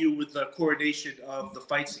involved were you with the coordination of the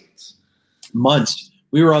fight scenes? Months.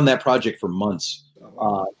 We were on that project for months.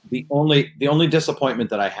 The only disappointment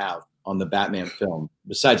that I have on the Batman film,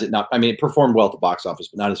 besides it performed well at the box office,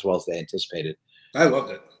 but not as well as they anticipated. I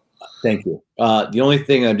loved it. Thank you. The only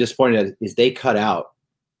thing I'm disappointed at is they cut out,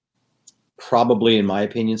 probably in my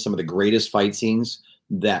opinion, some of the greatest fight scenes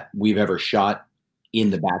that we've ever shot in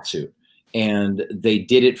the Batsuit. And they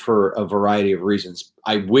did it for a variety of reasons.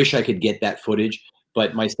 I wish I could get that footage,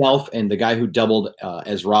 but myself and the guy who doubled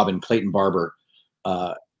as Robin, Clayton Barber,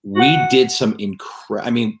 we did some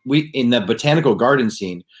we in the botanical garden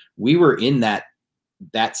scene, we were in that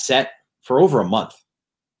set for over a month.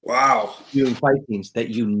 Wow. Doing fight scenes that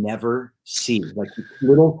you never see, like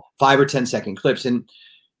little 5 or 10 second clips. And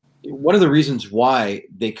one of the reasons why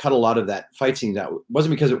they cut a lot of that fight scene out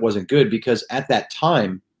wasn't because it wasn't good, because at that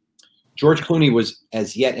time, George Clooney was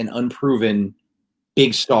as yet an unproven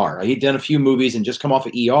big star. He'd done a few movies and just come off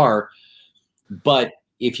of ER. But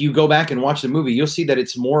if you go back and watch the movie, you'll see that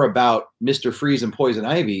it's more about Mr. Freeze and Poison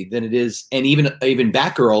Ivy than it is, and even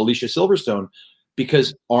Batgirl, Alicia Silverstone,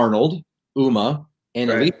 because Arnold, Uma, and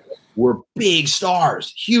Alicia were big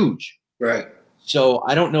stars, huge. Right. So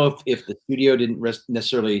I don't know if the studio didn't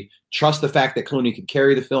necessarily trust the fact that Clooney could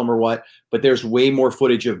carry the film or what, but there's way more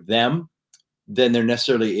footage of them than there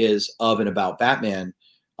necessarily is of and about Batman.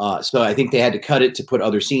 So I think they had to cut it to put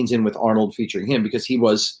other scenes in with Arnold featuring him because he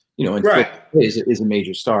was, is a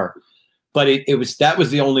major star. But that was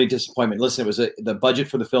the only disappointment. Listen, the budget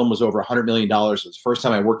for the film was over $100 million. It was the first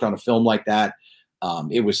time I worked on a film like that.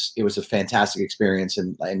 It was a fantastic experience.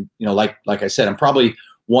 And like I said, I'm probably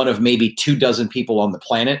one of maybe 24 people on the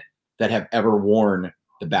planet that have ever worn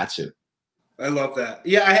the Batsuit. I love that.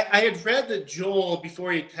 Yeah, I had read that Joel,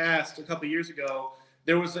 before he passed a couple of years ago,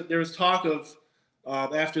 there was talk of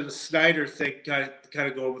after the Snyder thing kind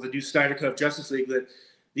of going with the new Snyder cut of Justice League, that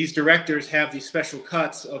these directors have these special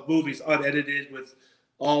cuts of movies unedited with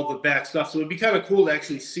all the back stuff. So it'd be kind of cool to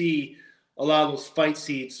actually see a lot of those fight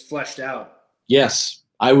scenes fleshed out. Yes,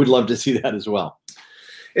 I would love to see that as well.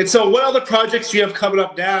 And so what other projects do you have coming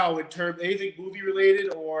up now in terms of anything movie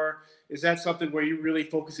related, or is that something where you're really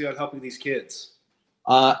focusing on helping these kids?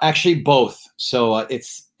 Actually, both. So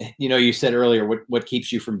it's, you said earlier, what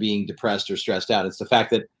keeps you from being depressed or stressed out? It's the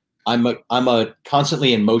fact that I'm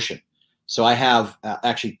constantly in motion. So I have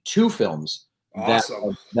actually 2 films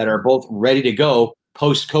awesome. that are both ready to go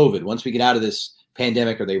post-COVID. Once we get out of this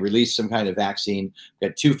pandemic or they release some kind of vaccine. We've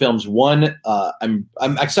got 2 films. One, I'm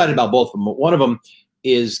excited about both of them. One of them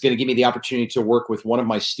is going to give me the opportunity to work with one of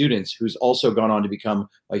my students who's also gone on to become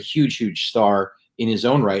a huge star in his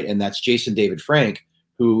own right, and that's Jason David Frank,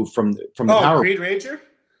 who from the Power. Green Ranger.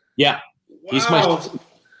 Yeah, wow. He's my.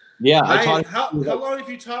 Yeah, I taught him. How long have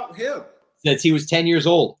you taught him? Since he was 10 years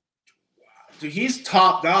old. Dude, he's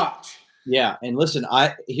top notch. Yeah, and listen,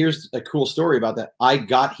 here's a cool story about that. I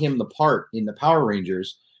got him the part in the Power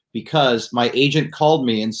Rangers because my agent called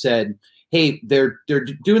me and said, "Hey, they're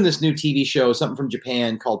doing this new TV show, something from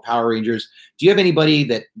Japan called Power Rangers. Do you have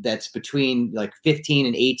anybody that's between like 15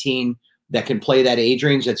 and 18 that can play that age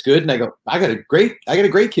range that's good?" And I go, I got a great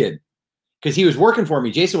kid, because he was working for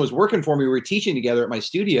me. Jason was working for me. We were teaching together at my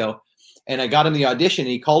studio, and I got him the audition.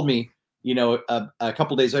 And he called me, a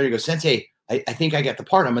couple days later. He goes, "Sensei, I think I got the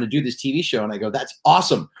part. I'm going to do this TV show." And I go, "That's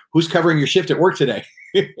awesome. Who's covering your shift at work today?"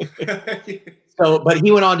 So, but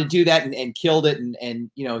he went on to do that and killed it. And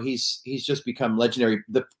he's just become legendary.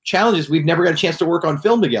 The challenge is we've never got a chance to work on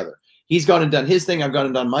film together. He's gone and done his thing. I've gone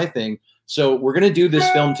and done my thing. So we're going to do this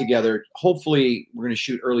film together. Hopefully we're going to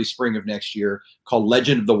shoot early spring of next year, called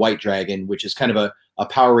Legend of the White Dragon, which is kind of a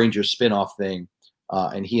Power Rangers spinoff thing.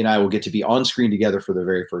 And he and I will get to be on screen together for the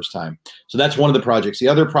very first time. So that's one of the projects. The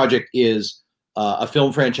other project is a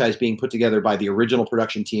film franchise being put together by the original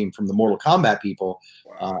production team from the Mortal Kombat people.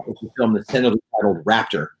 It's a film that's tentatively titled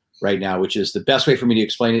Raptor right now, which is the best way for me to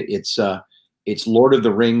explain it. It's Lord of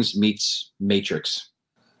the Rings meets Matrix.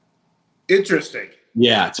 Interesting.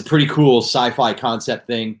 Yeah, it's a pretty cool sci-fi concept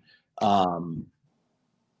thing. That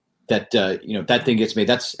thing gets made.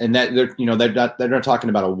 They're not talking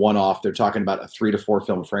about a one-off. They're talking about a 3 to 4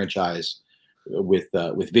 film franchise with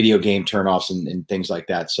video game turnoffs and things like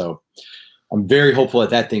that. So I'm very hopeful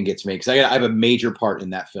that thing gets made, because I have a major part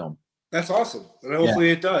in that film. That's awesome, and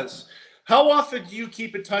hopefully it does. How often do you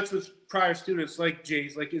keep in touch with prior students like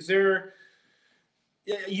Jay's? Like, is there?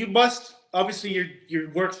 You must, obviously your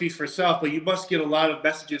work speaks for itself, but you must get a lot of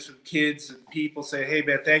messages from kids and people saying, "Hey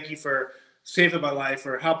man, thank you for saving my life,"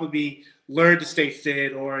 or helping me learn to stay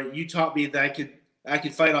fit, or "You taught me that I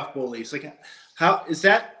could fight off bullies." Like, how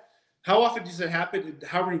often does it happen, and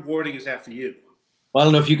how rewarding is that for you? Well, I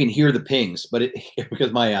don't know if you can hear the pings, but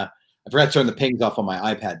because I forgot to turn the pings off on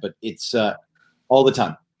my iPad, but it's all the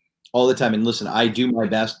time. And listen, I do my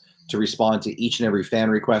best to respond to each and every fan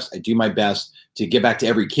request. I do my best to get back to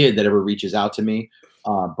every kid that ever reaches out to me.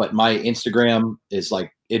 But my Instagram is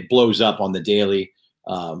like, it blows up on the daily.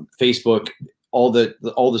 Facebook, all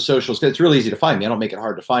the socials, 'cause it's really easy to find me. I don't make it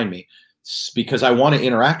hard to find me, because I want to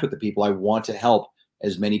interact with the people. I want to help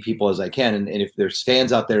as many people as I can. And if there's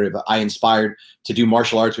fans out there, if I inspired to do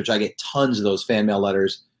martial arts, which I get tons of those fan mail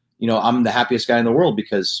letters, I'm the happiest guy in the world,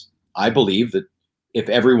 because I believe that if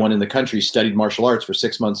everyone in the country studied martial arts for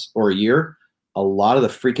 6 months or a year, a lot of the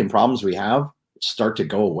freaking problems we have start to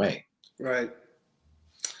go away. Right.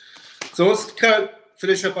 So let's kind of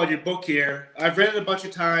finish up on your book here. I've read it a bunch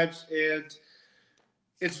of times, and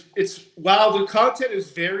it's while the content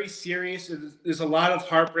is very serious, and there's a lot of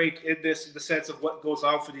heartbreak in this, in the sense of what goes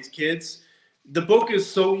on for these kids, the book is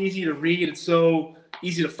so easy to read and so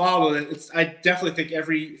easy to follow that I definitely think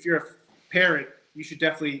if you're a parent, you should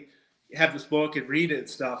definitely have this book and read it and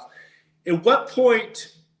stuff. At what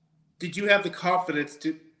point did you have the confidence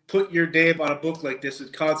to put your name on a book like this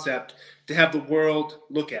and concept to have the world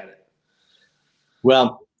look at it?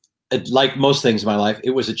 Well, like most things in my life,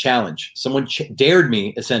 it was a challenge. Someone dared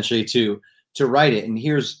me essentially to write it. And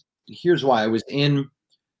here's why. I was in,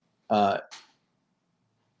 where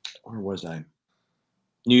was I?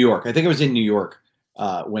 New York. I think I was in New York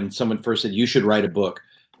when someone first said, "You should write a book."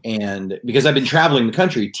 And because I've been traveling the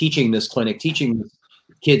country, teaching this clinic, teaching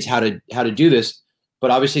kids how to do this. But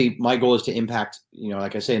obviously my goal is to impact,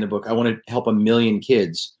 like I say in the book, I want to help 1 million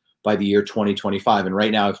kids by the year 2025. And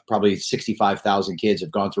right now, probably 65,000 kids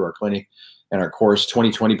have gone through our clinic and our course.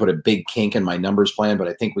 2020 put a big kink in my numbers plan, but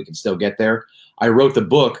I think we can still get there. I wrote the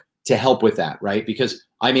book to help with that, right? Because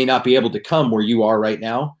I may not be able to come where you are right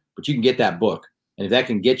now, but you can get that book. And if that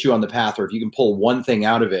can get you on the path, or if you can pull one thing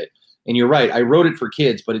out of it, and you're right, I wrote it for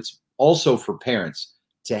kids, but it's also for parents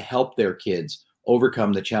to help their kids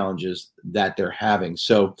overcome the challenges that they're having.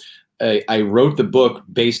 So I wrote the book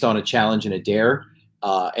based on a challenge and a dare.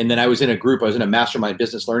 And then I was in a mastermind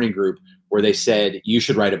business learning group where they said, "You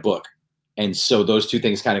should write a book." And so those two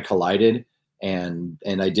things kind of collided, and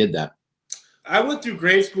I did that. I went through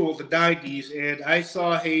grade school in the 90s, and I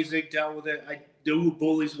saw hazing, dealt with it. I knew who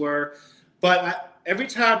bullies were. But every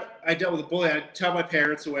time I dealt with a bully, I'd tell my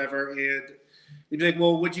parents, whoever, and they'd be like,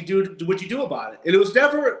 "Well, what'd you do about it?" And it was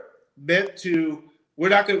never meant to we're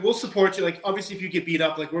not gonna, we'll support you. Like, obviously, if you get beat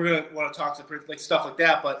up, like, we're gonna want to talk to like stuff like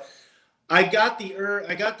that. But I got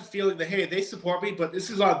the feeling that, hey, they support me, but this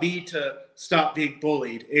is on me to stop being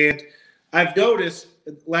bullied. And I've noticed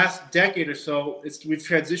last decade or so, we've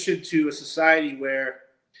transitioned to a society where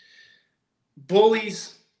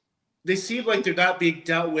bullies, they seem like they're not being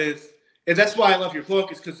dealt with, and that's why I love your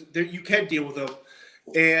book, is because you can deal with them.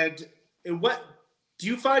 And what do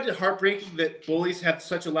you find it heartbreaking that bullies have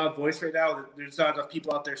such a loud voice right now, that there's not enough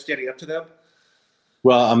people out there standing up to them?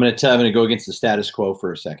 Well, I'm going to go against the status quo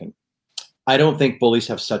for a second. I don't think bullies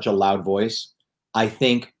have such a loud voice. I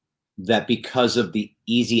think that because of the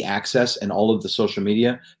easy access and all of the social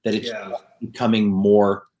media, that it's becoming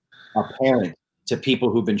more apparent to people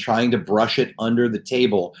who've been trying to brush it under the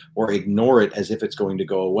table or ignore it as if it's going to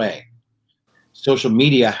go away. Social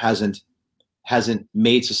media hasn't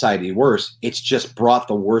made society worse. It's just brought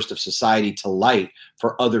the worst of society to light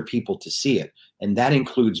for other people to see it. And that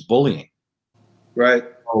includes bullying. Right.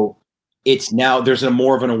 So it's now, there's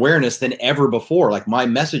more of an awareness than ever before. Like, my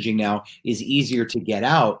messaging now is easier to get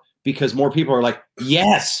out because more people are like,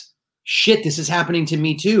 yes, shit, this is happening to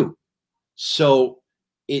me too. So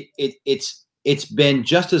it's been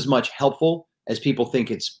just as much helpful as people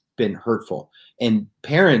think it's been hurtful. And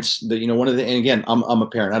parents, and again, I'm a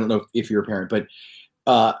parent. I don't know if you're a parent, but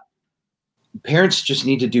parents just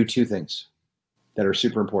need to do two things that are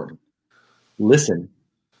super important: listen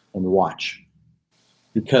and watch.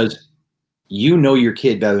 Because you know your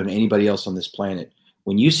kid better than anybody else on this planet.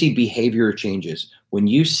 When you see behavior changes, when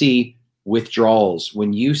you see withdrawals,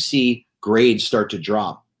 when you see grades start to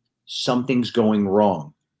drop, something's going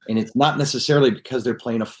wrong. And it's not necessarily because they're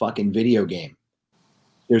playing a fucking video game.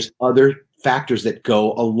 There's other factors that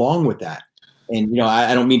go along with that. And,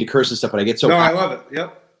 I don't mean to curse and stuff, but I get so. No, I love it.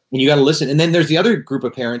 Yep. And you got to listen. And then there's the other group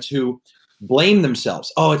of parents who blame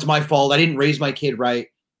themselves. Oh, it's my fault. I didn't raise my kid right.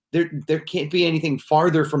 There can't be anything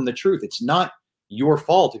farther from the truth. It's not your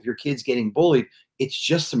fault if your kid's getting bullied. It's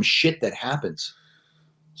just some shit that happens.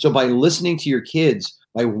 So by listening to your kids,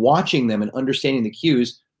 by watching them and understanding the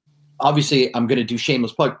cues, obviously I'm going to do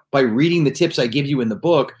shameless plug, by reading the tips I give you in the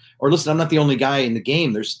book, or listen, I'm not the only guy in the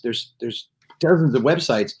game. There's dozens of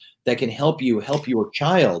websites that can help your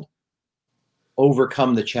child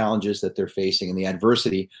overcome the challenges that they're facing and the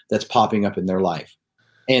adversity that's popping up in their life.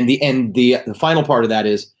 And the final part of that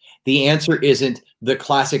is, the answer isn't the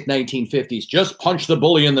classic 1950s, just punch the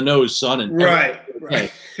bully in the nose, son. And right.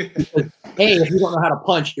 Because, A, if you don't know how to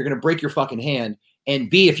punch, you're going to break your fucking hand. And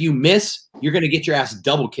B, if you miss, you're going to get your ass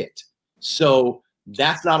double kicked. So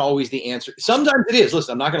that's not always the answer. Sometimes it is.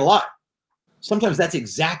 Listen, I'm not going to lie. Sometimes that's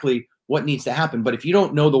exactly what needs to happen. But if you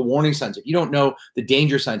don't know the warning signs, if you don't know the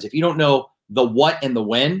danger signs, if you don't know the what and the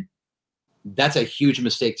when, that's a huge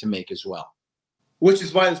mistake to make as well. Which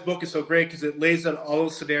is why this book is so great, because it lays out all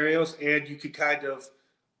those scenarios, and you can kind of,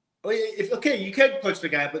 you can punch the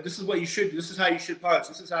guy, but this is what you should do. This is how you should punch.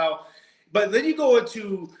 This is how. But then you go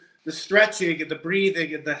into the stretching and the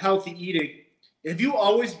breathing and the healthy eating. Have you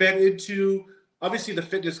always been into, obviously the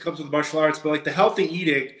fitness comes with martial arts, but like the healthy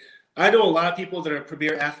eating, I know a lot of people that are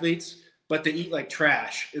premier athletes, but they eat like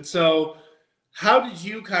trash. And so how did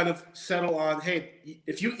you kind of settle on, hey,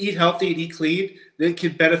 if you eat healthy and eat clean, it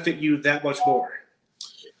can benefit you that much more?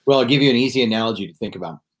 Well, I'll give you an easy analogy to think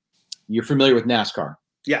about. You're familiar with NASCAR?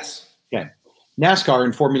 Yes. Okay. NASCAR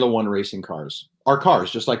and Formula One racing cars are cars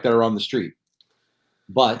just like that are on the street.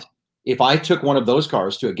 But if I took one of those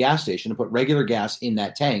cars to a gas station and put regular gas in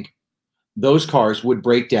that tank, those cars would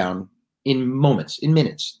break down in moments, in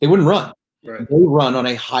minutes. They wouldn't run. Right. They run on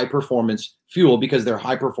a high-performance fuel because they're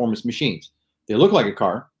high-performance machines. They look like a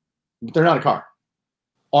car, but they're not a car.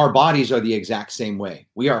 Our bodies are the exact same way.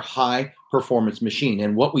 We are high-performance machine.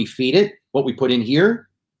 And what we feed it, what we put in here,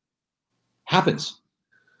 happens.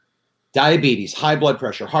 Diabetes, high blood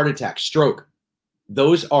pressure, heart attack, stroke.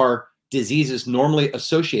 Those are diseases normally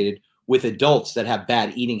associated with adults that have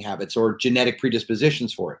bad eating habits or genetic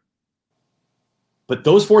predispositions for it. But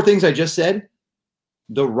those four things I just said,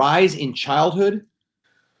 the rise in childhood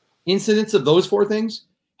incidence of those four things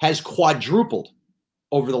has quadrupled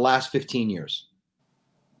over the last 15 years.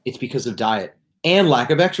 It's because of diet and lack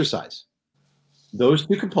of exercise. Those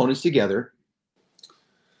two components together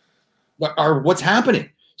are what's happening.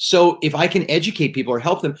 So if I can educate people or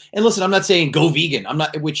help them, and listen, I'm not saying go vegan. I'm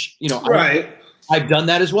not, which, right. I've done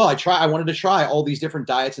that as well. I wanted to try all these different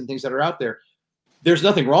diets and things that are out there. There's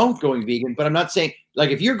nothing wrong with going vegan, but I'm not saying, like,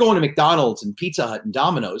 if you're going to McDonald's and Pizza Hut and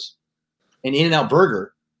Domino's and In-N-Out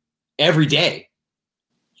Burger every day,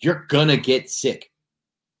 you're gonna get sick,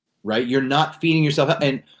 right? You're not feeding yourself.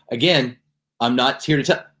 And again, I'm not here to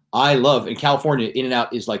tell. I love in California,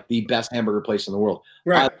 In-N-Out is like the best hamburger place in the world.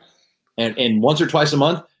 Right. And once or twice a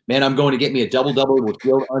month, man, I'm going to get me a double with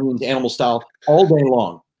grilled onions, animal style, all day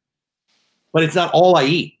long. But it's not all I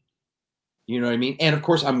eat. You know what I mean? And of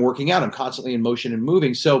course, I'm working out. I'm constantly in motion and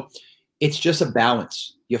moving. So it's just a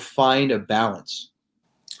balance. You find a balance.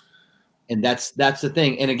 And that's the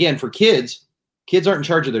thing. And again, for kids aren't in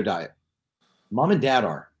charge of their diet. Mom and dad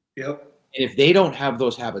are. Yep. And if they don't have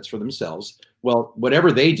those habits for themselves, well,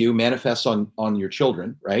 whatever they do manifests on your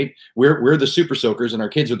children, right? We're the super soakers and our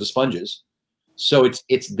kids are the sponges. So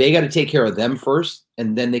it's they got to take care of them first,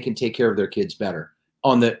 and then they can take care of their kids better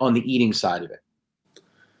on the eating side of it.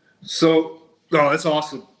 So, no, that's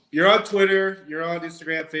awesome. You're on Twitter, you're on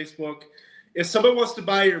Instagram, Facebook. If someone wants to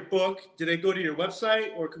buy your book, do they go to your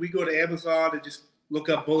website, or can we go to Amazon and just look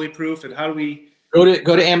up Bullyproof? And how do we go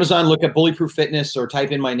to Amazon, look up Bullyproof Fitness, or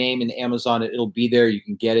type in my name in Amazon. It'll be there. You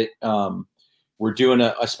can get it. We're doing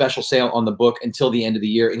a special sale on the book until the end of the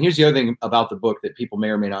year. And here's the other thing about the book that people may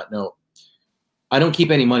or may not know. I don't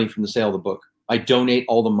keep any money from the sale of the book. I donate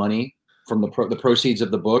all the money from the proceeds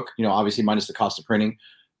of the book, obviously minus the cost of printing.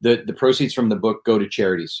 The proceeds from the book go to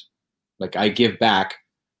charities. Like I give back.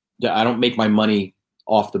 I don't make my money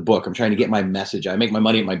off the book. I'm trying to get my message. I make my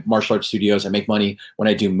money at my martial arts studios. I make money when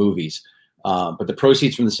I do movies. But the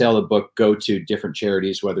proceeds from the sale of the book go to different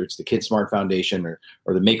charities, whether it's the Kid Smart Foundation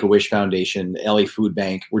or the Make-A-Wish Foundation, the LA Food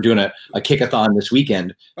Bank. We're doing a kickathon this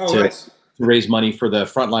weekend to raise money for the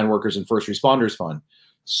Frontline Workers and First Responders Fund.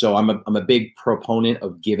 So I'm a big proponent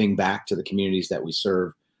of giving back to the communities that we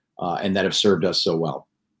serve and that have served us so well.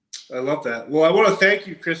 I love that. Well, I want to thank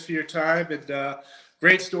you, Chris, for your time and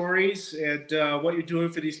great stories, and what you're doing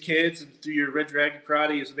for these kids and through your Red Dragon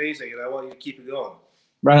Karate is amazing, and I want you to keep it going.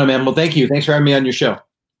 Right on, man. Well, thank you. Thanks for having me on your show.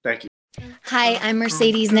 Thank you. Hi, I'm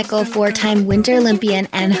Mercedes Nickell, 4-time Winter Olympian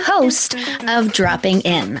and host of Dropping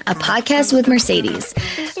In, a podcast with Mercedes.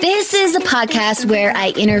 This is a podcast where I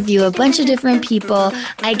interview a bunch of different people.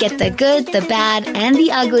 I get the good, the bad, and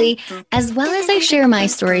the ugly, as well as I share my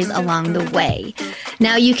stories along the way.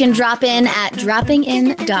 Now you can drop in at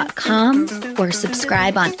droppingin.com or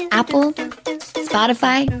subscribe on Apple,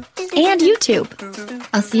 Spotify, and YouTube.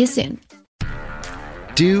 I'll see you soon.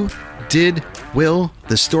 Will,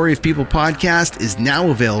 the Story of People podcast is now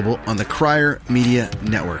available on the Crier Media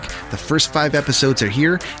Network. The first 5 episodes are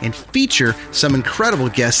here and feature some incredible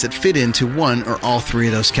guests that fit into one or all 3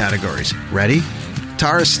 of those categories. Ready?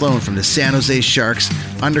 Tara Sloan from the San Jose Sharks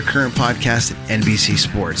Undercurrent podcast at NBC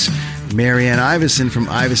Sports. Marianne Iveson from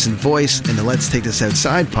Iveson Voice and the Let's Take This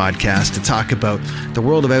Outside podcast to talk about the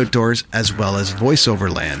world of outdoors as well as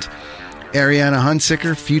voiceover land. Ariana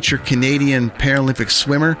Hunsicker, future Canadian Paralympic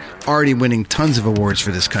swimmer, already winning tons of awards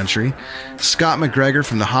for this country. Scott McGregor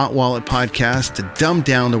from the Hot Wallet podcast to dumb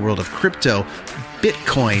down the world of crypto,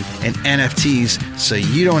 Bitcoin, and NFTs so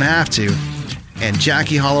you don't have to. And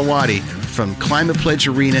Jackie Holowati from Climate Pledge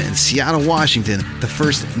Arena in Seattle, Washington, the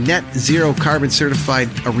first net zero carbon certified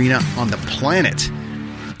arena on the planet.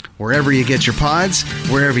 Wherever you get your pods,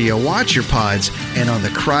 wherever you watch your pods, and on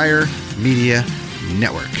the Crier Media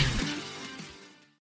Network.